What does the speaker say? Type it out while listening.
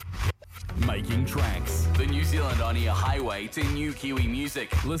Making Tracks, the New Zealand on-air highway to new Kiwi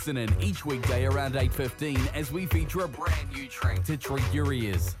music. Listen in each weekday around 8:15 as we feature a brand new track to treat your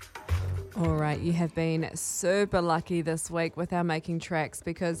ears. All right, you have been super lucky this week with our Making Tracks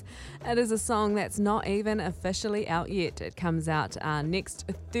because it is a song that's not even officially out yet. It comes out next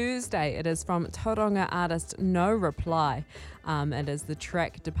Thursday. It is from Tauranga artist No Reply. It is the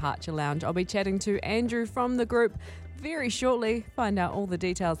track Departure Lounge. I'll be chatting to Andrew from the group very shortly, find out all the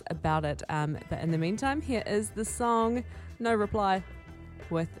details about it. But in the meantime, here is the song No Reply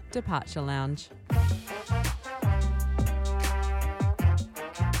with Departure Lounge.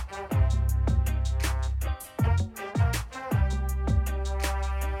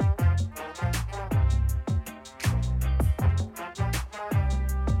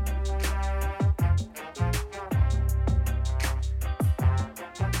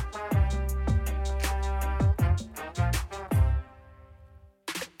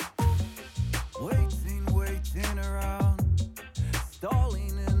 Waiting around, stalling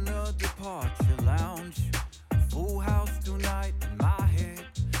in a departure lounge. Full house tonight in my head,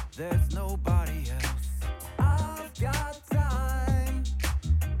 there's nobody else. I've got time,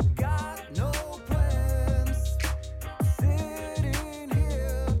 got no plans. Sitting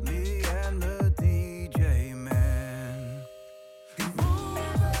here, me and the DJ man.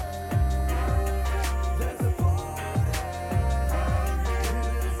 Moving, there's a party in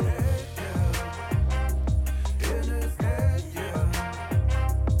his head, yeah. In his head, yeah.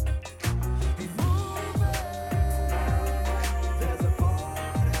 He's moving, there's a party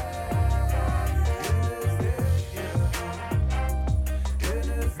in his head, yeah. In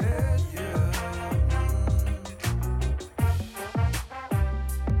his head, yeah.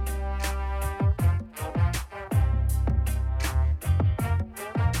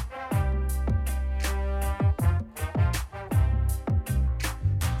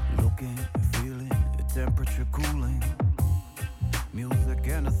 Looking, feeling, the temperature cooling. Music,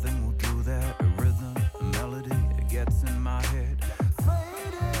 anything will do that. A rhythm, a melody, it gets in my head.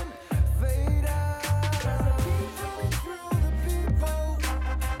 Fade in, fade out. As I keep running through the people,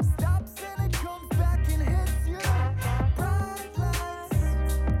 stops and it comes back and hits you. Bright lights,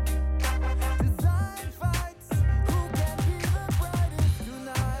 design fights. Who can be the brightest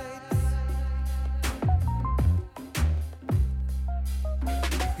tonight?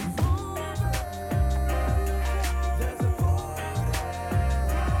 He's moving, there's a party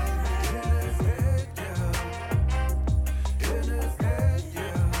in his head, yeah. In his head,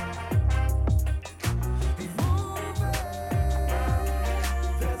 yeah. He's moving,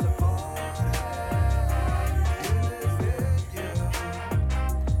 there's a party in his head, yeah.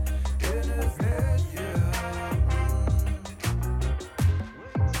 In his head, yeah.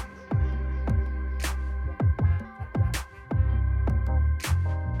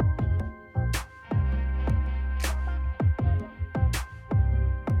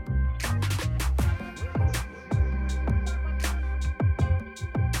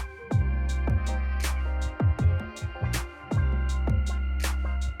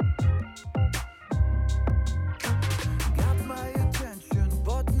 Got my attention,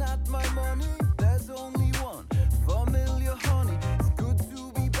 but not my money. There's only one familiar honey. It's good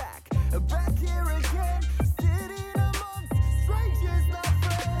to be back here again. Sitting amongst strangers, not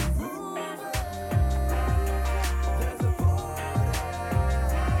friends. Moving, there's a party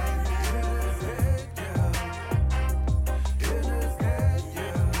in his head, yeah. In his head,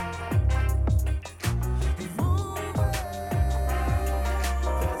 yeah. He's moving, there's a party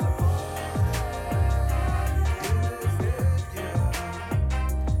in his head, yeah.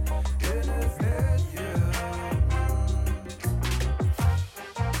 In his head, yeah.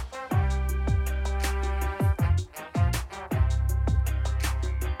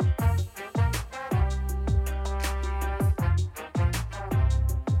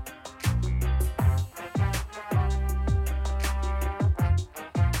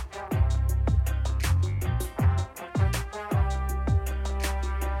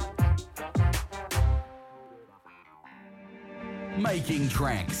 Making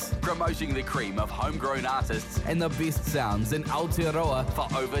Tracks, promoting the cream of homegrown artists and the best sounds in Aotearoa for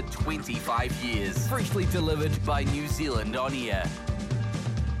over 25 years. Freshly delivered by New Zealand On Air.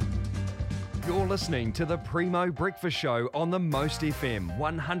 You're listening to the Primo Breakfast Show on the Most FM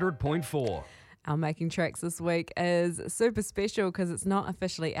 100.4. Our Making Tracks this week is super special because it's not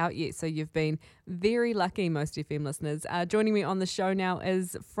officially out yet, so you've been very lucky, Most FM listeners. Joining me on the show now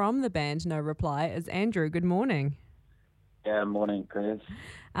is from the band No Reply is Andrew. Good morning. Yeah, morning, Chris.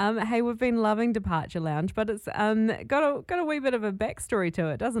 Hey, we've been loving Departure Lounge, but it's got a wee bit of a backstory to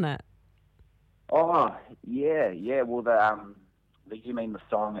it, doesn't it? Oh, yeah. Well, you mean the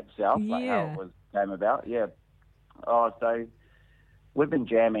song itself, like how Yeah. it came about? Yeah. Oh, so we've been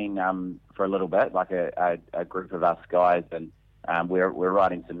jamming for a little bit, like a group of us guys, and we're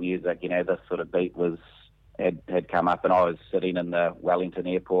writing some music. You know, this sort of beat had come up, and I was sitting in the Wellington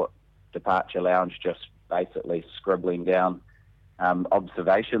Airport departure lounge, just basically scribbling down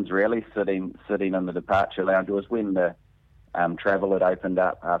observations. Really, sitting in the departure lounge. It was when the travel had opened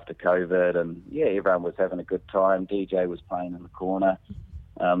up after COVID, and yeah, everyone was having a good time. DJ was playing in the corner.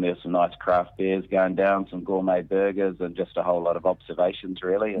 There was some nice craft beers going down, some gourmet burgers, and just a whole lot of observations,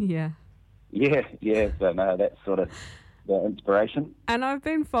 really. And Yeah. yeah. So no, that's sort of the inspiration. And I've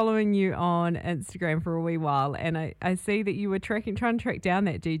been following you on Instagram for a wee while, and I see that you were trying to track down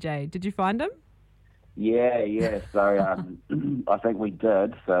that DJ. Did you find him? Yeah. So I think we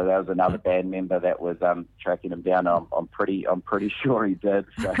did. So there was another band member that was tracking him down. I'm pretty sure he did.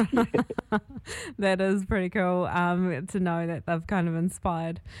 So, yeah. That is pretty cool to know that they've kind of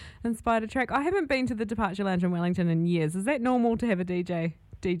inspired a track. I haven't been to the Departure Lounge in Wellington in years. Is that normal to have a DJ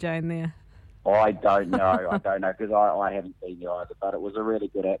in there? I don't know because I haven't been there either. But it was a really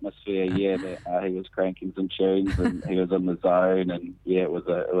good atmosphere. Yeah, he was cranking some tunes and he was in the zone, and yeah, it was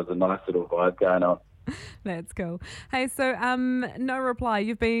a nice little vibe going on. That's cool. Hey, so No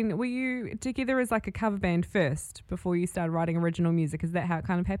Reply, were you together as like a cover band first before you started writing original music? Is that how it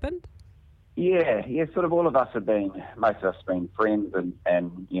kind of happened? Yeah, sort of all of us most of us have been friends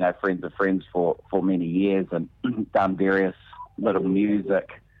and you know, friends of friends for many years, and done various little music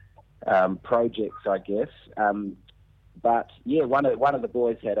projects, I guess. But yeah, one of the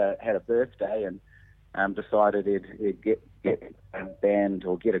boys had a birthday and decided he'd get a band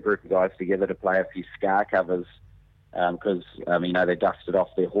or get a group of guys together to play a few ska covers, because you know, they dusted off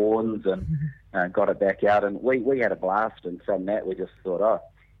their horns and got it back out, and we had a blast. And from that, we just thought,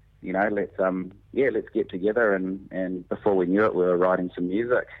 you know, let's get together, and before we knew it, we were writing some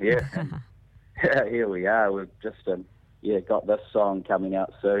music. Yeah, and here we are. We've just got this song coming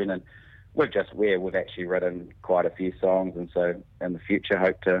out soon, and we've actually written quite a few songs, and so in the future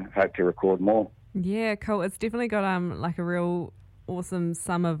hope to record more. Yeah, cool. It's definitely got like a real awesome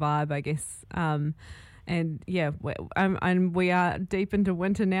summer vibe, I guess. And yeah, we are deep into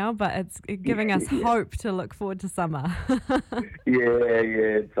winter now, but it's giving us hope to look forward to summer.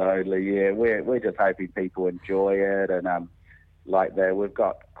 yeah, totally. Yeah, we're just hoping people enjoy it, and we've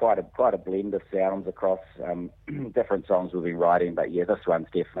got quite a blend of sounds across different songs we've been writing. But yeah, this one's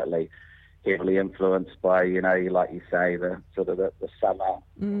definitely heavily influenced by, you know, like you say, the sort of the summer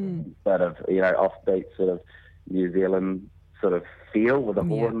bit of, you know, offbeat sort of New Zealand sort of feel with the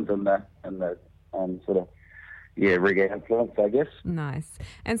horns and the sort of reggae influence, I guess. Nice.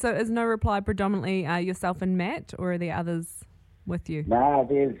 And so is No Reply predominantly yourself and Matt, or are there others with you? No,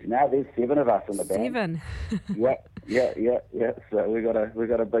 there's 7 of us in the band. 7. Yeah. So we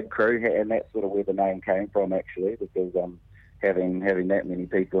got a big crew, and that's sort of where the name came from, actually, because having that many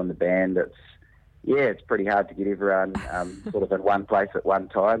people in the band, it's pretty hard to get everyone sort of in one place at one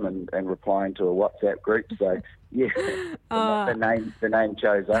time and replying to a WhatsApp group. So yeah, the name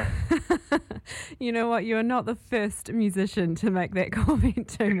chose us. You know what? You are not the first musician to make that comment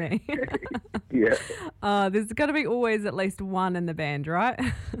to me. Yeah. There's got to be always at least one in the band, right?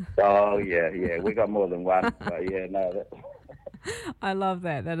 Oh yeah. We got more than one. So yeah, no. I love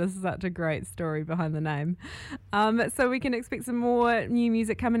that. That is such a great story behind the name. So we can expect some more new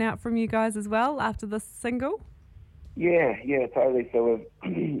music coming out from you guys as well after this single? Yeah, totally. So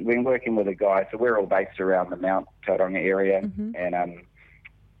we've been working with a guy. So we're all based around the Mount Tauranga area, and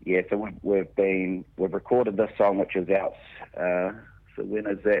so we've recorded this song, which is out. So when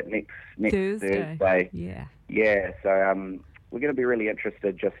is that? Next Thursday. Yeah. So we're going to be really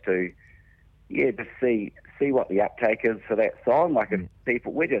interested just to see what the uptake is for that song. Like, if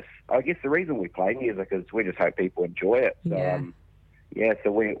people, I guess the reason we play music is we just hope people enjoy it. So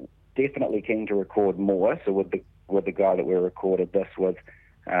so we're definitely keen to record more. So with the guy that we recorded this with,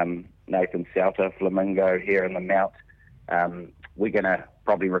 Nathan Salter, Flamingo here in the Mount, we're going to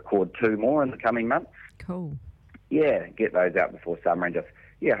probably record 2 more in the coming months. Cool. Yeah, get those out before summer, and just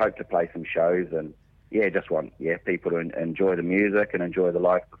hope to play some shows, and just want people to enjoy the music and enjoy the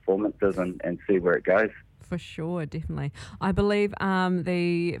live performances and see where it goes. For sure, definitely. I believe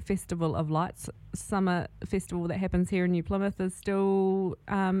the Festival of Lights summer festival that happens here in New Plymouth is still,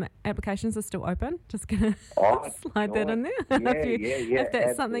 applications are still open. Just going to slide that in there. If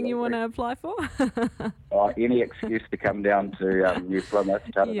that's something you want to apply for. Any excuse to come down to New Plymouth.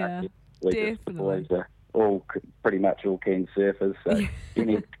 Definitely. All pretty much all keen surfers, so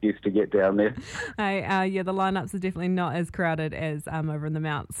any excuse to get down there. Hey, the lineups are definitely not as crowded as over in the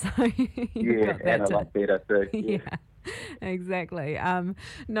Mount, so you've got that and a lot better too. Yeah, Exactly.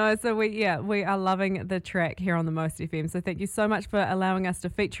 No, so we are loving the track here on the Most FM. So thank you so much for allowing us to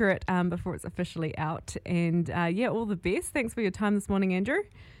feature it before it's officially out. And all the best. Thanks for your time this morning, Andrew.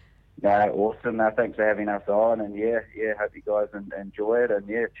 No, awesome. No, thanks for having us on, and hope you guys enjoy it. And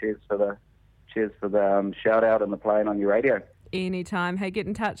cheers for the shout out and the playing on your radio. Anytime. Hey, get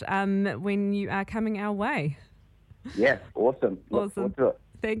in touch when you are coming our way. Yeah, awesome. Look forward to it.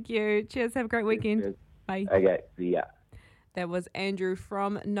 Thank you. Cheers. Have a great weekend. Cheers. Bye. Okay, see ya. That was Andrew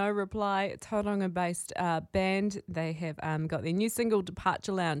from No Reply, Tauranga-based band. They have got their new single,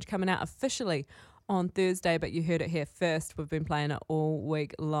 Departure Lounge, coming out officially on Thursday, but you heard it here first. We've been playing it all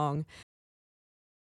week long.